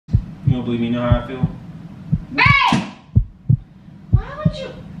You don't believe me know how I feel? Ray! Why would you?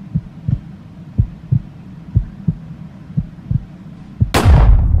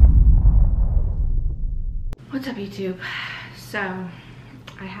 What's up, YouTube? So,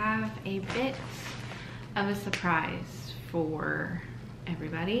 I have a bit of a surprise for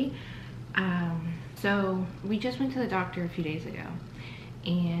everybody. So we just went to the doctor a few days ago,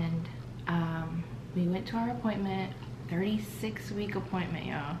 and we went to our appointment, 36-week appointment,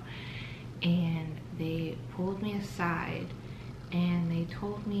 y'all, and they pulled me aside and they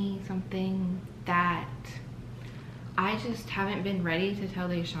told me something that I just haven't been ready to tell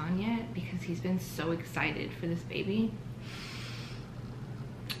Deshaun yet, because he's been so excited for this baby.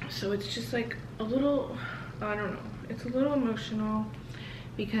 So it's just like a little, I don't know, it's a little emotional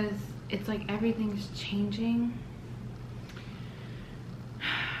because it's like everything's changing.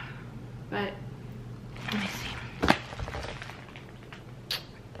 But let me see.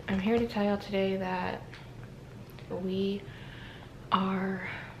 I'm here to tell y'all today that we are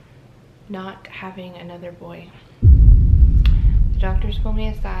not having another boy. The doctors pulled me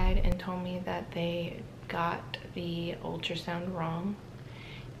aside and told me that they got the ultrasound wrong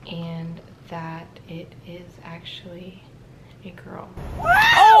and that it is actually a girl.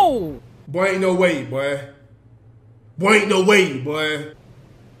 Oh! Boy, ain't no way, boy. Boy, ain't no way, boy.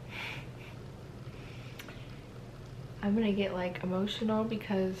 I'm gonna get like emotional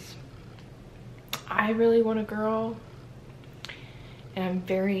because I really want a girl, and I'm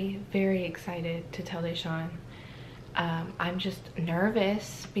very, very excited to tell Deshaun. I'm just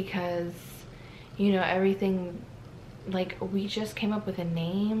nervous because, you know, everything, like, we just came up with a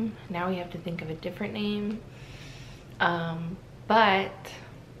name. Now we have to think of a different name. But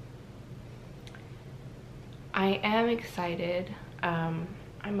I am excited.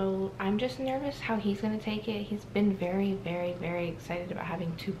 I'm just nervous how he's gonna take it. He's been very, very, very excited about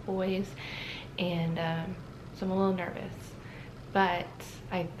having 2 boys, and so I'm a little nervous. But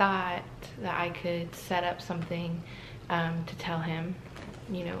I thought that I could set up something to tell him,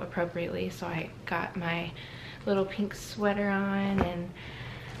 you know, appropriately. So I got my little pink sweater on, and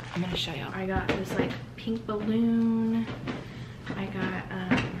I'm gonna show y'all. I got this like pink balloon. I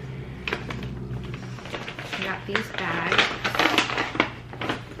got these bags.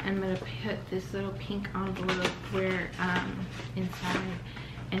 I'm gonna put this little pink envelope where inside,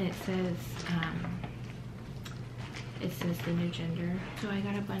 and it says the new gender. So I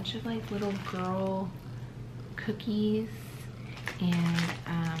got a bunch of like little girl cookies and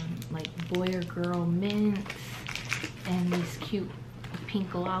like boy or girl mints and these cute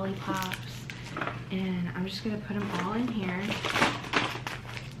pink lollipops, and I'm just gonna put them all in here,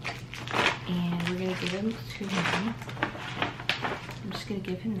 and we're gonna give them to him. I'm just gonna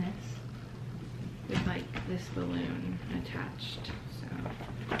give him this with like this balloon attached. So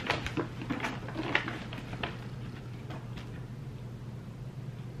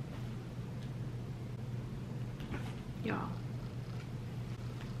y'all,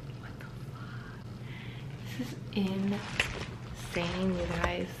 what the fuck? This is insane, you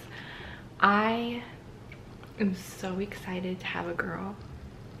guys. I am so excited to have a girl,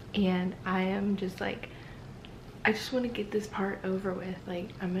 and I am just like, I just want to get this part over with. Like,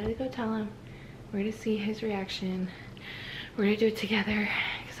 I'm gonna go tell him. We're gonna see his reaction. We're gonna do it together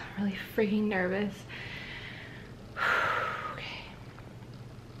because I'm really freaking nervous. Okay.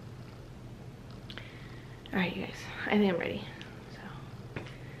 All right, you guys. I think I'm ready. So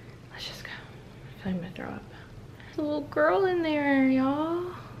let's just go. I feel like I'm gonna throw up. There's a little girl in there,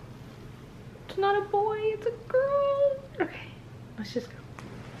 y'all. It's not a boy. It's a girl. Okay. Let's just go.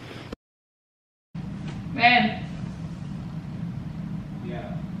 Babe.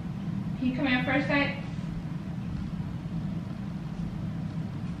 Yeah. Can you come here for a sec?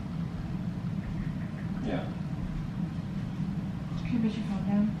 Yeah. Can you put your phone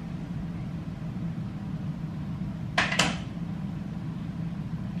down?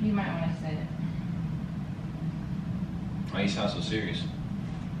 You might want to sit. Why you sound so serious?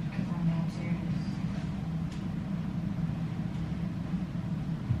 Because I'm not serious.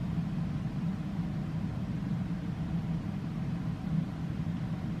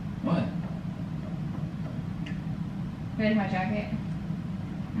 What? Ready my jacket?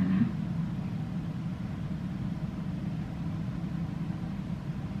 Mm-hmm.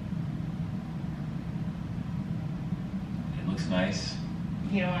 It looks nice.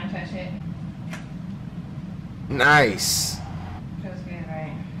 You don't want to touch it? Nice. Feels good,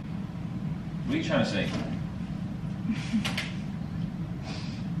 right? What are you trying to say?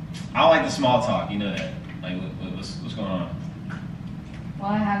 I don't like the small talk, you know that. Like, what's going on?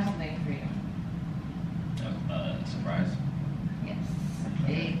 Well, I have something for you. Surprise? Yes, a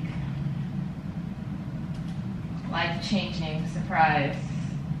big life-changing surprise.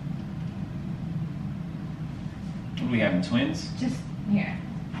 What do we having, twins? Just here.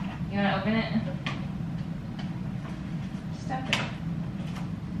 You want to open it? Stop it.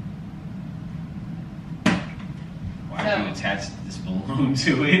 Why did you attach this balloon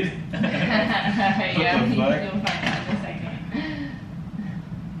to it? Yeah, What the you'll fuck? find out in a second.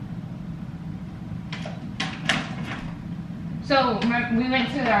 So, we went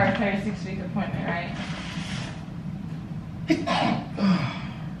to our 36-week appointment, right?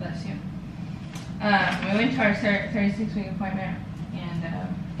 Bless you. We went to our 36-week appointment, and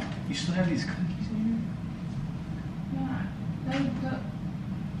You still have these cookies in yeah,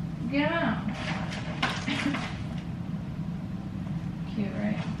 get them out. Cute,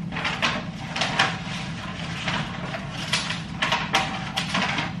 right? here?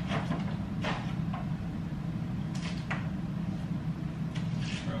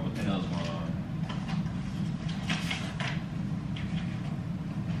 Bro, what the hell's going on?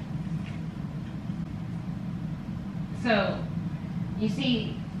 So, you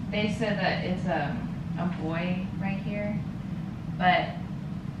see, they said that it's a boy right here, but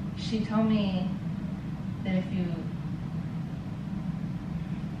she told me that if you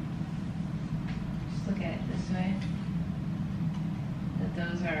just look at it this way, that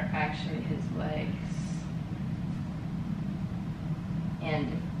those are actually his legs.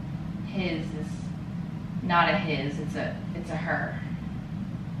 And his is not a his, it's a her.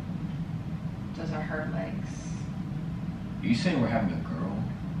 Those are her legs. Are you saying we're having a girl?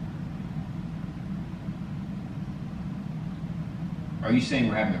 Are you saying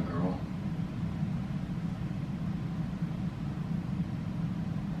we're having a girl?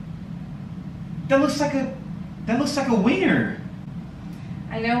 That looks like a wiener.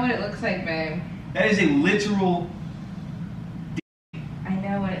 I know what it looks like, babe. That is a literal. I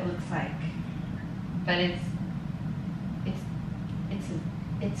know what it looks like, but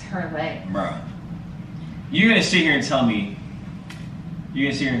it's her leg. Bro. You're gonna sit here and tell me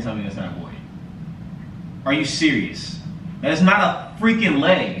that's not a boy. Are you serious? That is not a freaking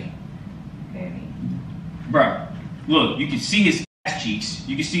leg. Baby. Bro, look, you can see his ass cheeks.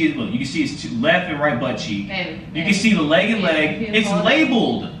 You can see his, look, you can see his left and right butt cheek. Baby, You can see the leg and leg. It's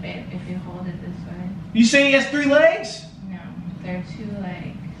labeled. Babe, if you hold it this way. You saying he has 3 legs? No, they're 2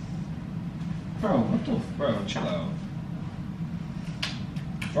 legs. Bro, what the bro, chill out.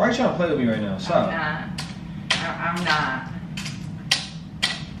 Why are you trying to play with me right now? Stop. I'm not.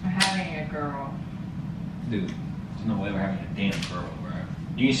 I'm having a girl. Dude, there's no way we're having a damn girl, bro.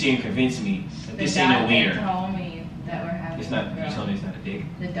 You can see him convince me that this The ain't no doctor wiener. told me that we're having It's not, a you girl. told me it's not a dick?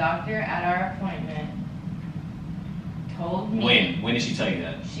 The doctor at our appointment told me. When? When did she tell you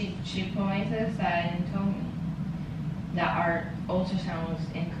that? She pulled me to the side and told me that our ultrasound was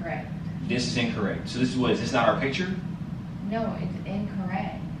incorrect. This is incorrect. So this is what? Is this not our picture? No, it's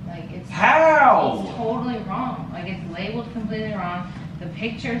incorrect. Like it's How? It's totally wrong. Like it's labeled completely wrong. The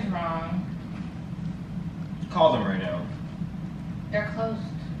picture's wrong. Call them right now. They're closed.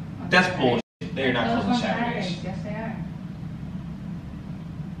 on That's Saturdays. bullshit. They're not Closed closed on on Saturdays. Yes, they are.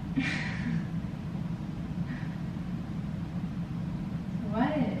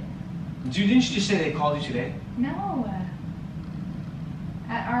 What? Dude, didn't you just say they called you today? No.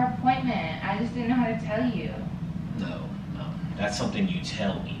 At our appointment, I just didn't know how to tell you. No. That's something you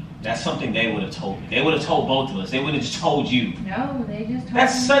tell me. That's something they would have told me. They would have told both of us. They would have just told you. No, they just told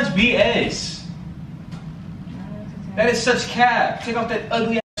That's me. such BS. No, That is such cap. Take off that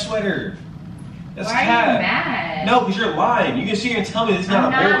ugly ass sweater. That's Why cap. are you mad? No, because you're lying. You can sit here and tell me this is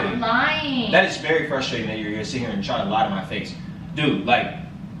not I'm a not boy. lying. That is very frustrating that you're gonna sit here and try to lie to my face. Dude, like,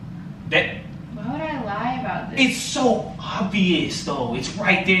 that. Why would I lie about this? It's so obvious, though. It's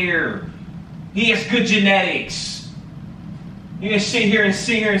right there. He has good genetics. You're gonna sit here and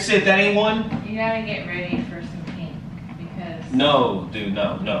say that ain't one? You gotta get ready for some pink because No, dude,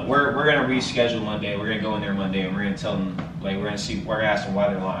 no. We're gonna reschedule Monday. We're gonna go in there Monday and we're gonna tell them, like, we're gonna ask them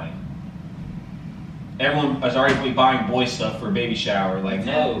why they're lying. Everyone is already buying boy stuff for a baby shower. Like,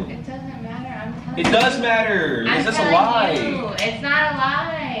 no. It doesn't matter. I'm telling It you. does matter. I'm That's a telling lie. you, it's not a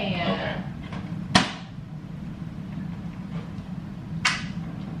lie. Okay.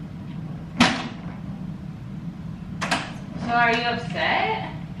 So are you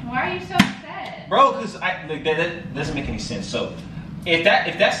upset? Why are you so upset? Bro, because that doesn't make any sense. So, if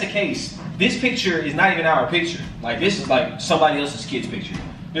that's the case, this picture is not even our picture. Like, this is like somebody else's kid's picture.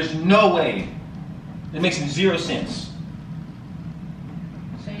 There's no way. It makes zero sense.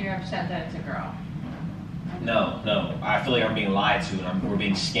 So you're upset that it's a girl? No. I feel like I'm being lied to and we're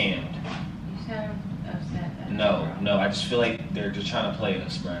being scammed. You sound upset that it's a No. girl. I just feel like they're just trying to play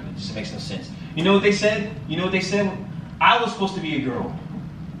us, bro. It just makes no sense. You know what they said? I was supposed to be a girl.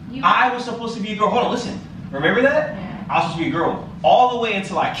 You I was supposed to be a girl. Hold on, listen. Remember that? Yeah. I was supposed to be a girl. All the way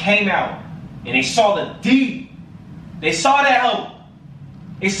until I came out and they saw the D. They saw that hoe.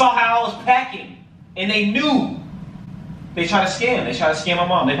 They saw how I was packing. And they knew. They tried to scam. They tried to scam my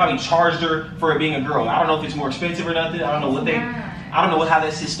mom. They probably charged her for it being a girl. I don't know if it's more expensive or nothing. I don't know what I don't know how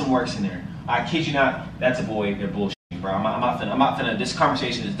that system works in there. I kid you not, that's a boy. They're bullshitting, bro. I'm not finna, this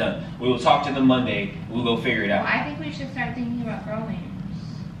conversation is done. We will talk to them Monday. We'll go figure it out. Well, I think we should start thinking about girl names.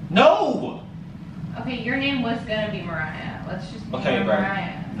 No! Okay, your name was gonna be Mariah. Let's just name Okay, her bro.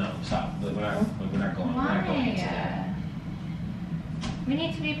 Mariah. No, stop. We're not going. We're not going into that. We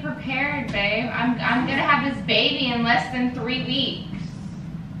need to be prepared, babe. I'm gonna have this baby in less than 3 weeks.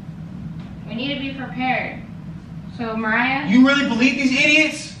 We need to be prepared. So Mariah, You really believe these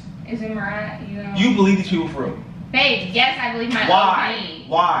idiots? is it Mariah? You believe these people for real? Babe, yes, I believe my Why? OP.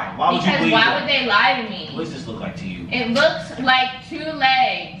 Why? Why would you Because believe why that? would they lie to me? What does this look like to you? It looks like 2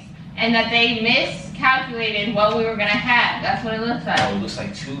 legs, and that they miscalculated what we were gonna have. That's what it looks like. Oh, it looks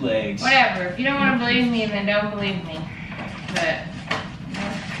like 2 legs. Whatever. If you don't want to believe me, then don't believe me. But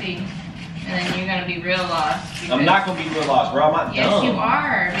let's see. And then you're gonna be real lost. I'm not gonna be real lost, bro. I'm not Yes, dumb. you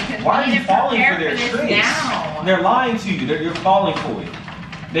are. Because Why are we you need to falling prepare for their this tricks? now. They're lying to you. You're falling for it.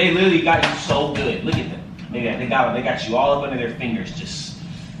 They literally got you so good. Look at them. They got you all up under their fingers. Just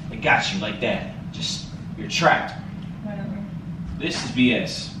they got you like that. Just you're trapped. Whatever. This is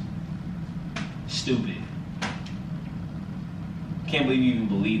BS. Stupid. Can't believe you even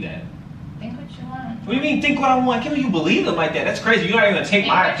believe that. Think what you want. What do you mean? Think what I want? I can't believe you believe them like that. That's crazy. You're not even gonna take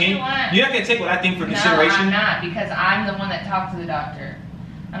Think my what you opinion. want. You're not gonna take what I think for No, consideration. I'm not, because I'm the one that talked to the doctor.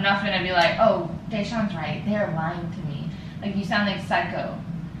 I'm not gonna be like, oh, Deshaun's right. They're lying to me. Like, you sound like psycho.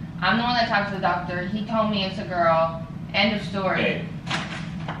 I'm the one that talked to the doctor. He told me it's a girl. End of story. Okay.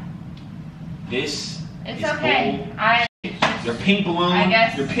 This It's is okay. bull. Your pink balloon. I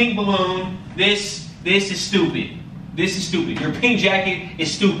guess- Your pink balloon. This is stupid. This is stupid. Your pink jacket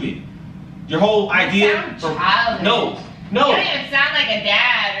is stupid. Your whole idea. sound childish. No. You don't even sound like a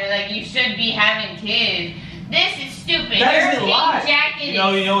dad, or like you should be having kids. This is stupid. That Your isn't a pink lie. jacket You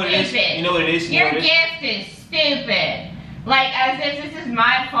know what it is. stupid. You know what it is. You know Your what it is? gift is stupid. Like, as if this is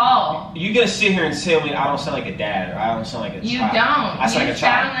my fault. You gonna sit here and tell me I don't sound like a dad or I don't sound like a You child? don't. I sound You like a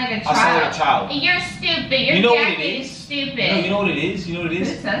child. sound like a I sound like a child. child. You're stupid. Your You know what jacket it is is? stupid. You know what it is? You know what it Who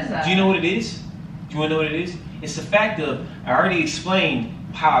is? says that? Do you know what it is? Do you want to know what it is? It's the fact of I already explained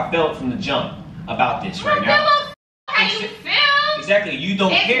how I felt from the jump about this right Don't now. give a f- how you feel. Exactly. You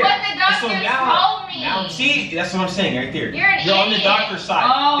don't It's care. what the doctors told me. Now, see, that's what I'm saying right there. You're an on the idiot. doctor's side.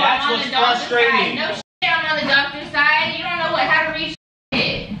 Oh, That's I'm on what's the doctor's frustrating. Side. No shit, I'm on the doctor's side. You don't know how to reach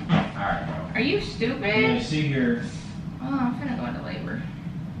shit. Alright, bro. Are you I'm gonna stupid? see here. Oh, I'm finna go into labor.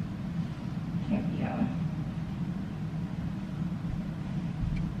 Can't be out.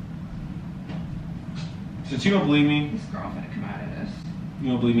 Since you don't believe me, This girl finna come out of this. you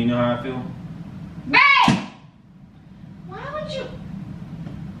don't believe me, you know how I feel? Babe! Why would you?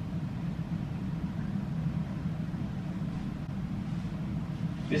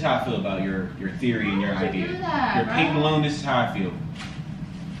 This is how I feel about your theory and your Why would idea. you do that, Your pink bro? balloon, this is how I feel.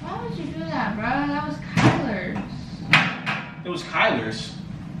 Why would you do that, bro? That was Kyler's. It was Kyler's.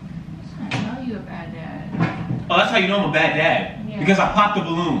 That's how I know you a bad dad. Oh, that's how you know I'm a bad dad. Yeah. Because I popped the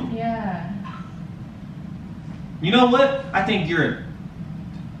balloon. Yeah. You know what? I think you're.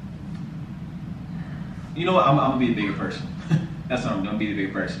 You know what? I'm gonna be a bigger person. That's what I'm gonna be the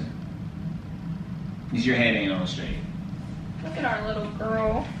bigger person. Because your head ain't on straight. Look at our little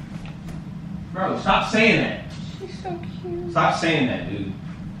girl. Bro, stop saying that. She's so cute. Stop saying that, dude.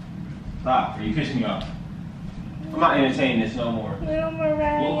 Stop, or you pissing me off. I'm not entertaining this no more. Little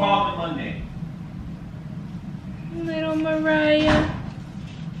Mariah. We'll call it Monday. Little Mariah.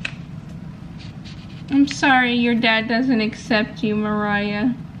 I'm sorry your dad doesn't accept you,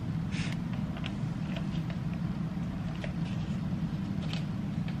 Mariah.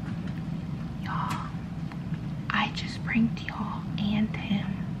 Y'all, I just pranked y'all and him.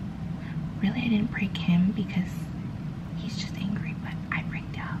 Really, I didn't prank him because he's just angry, but I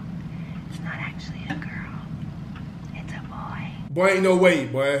pranked y'all. It's not actually a girl. It's a boy. Boy, ain't no way,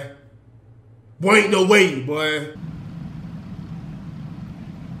 boy. Boy, ain't no way, boy.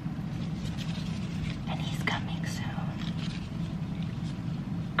 And he's coming soon.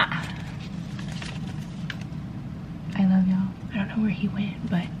 I love y'all. I don't know where he went,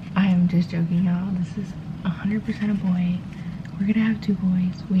 but I am just joking, y'all. This is 100% a boy. We're gonna have 2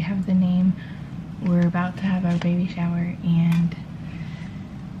 boys. We have the name. We're about to have our baby shower, and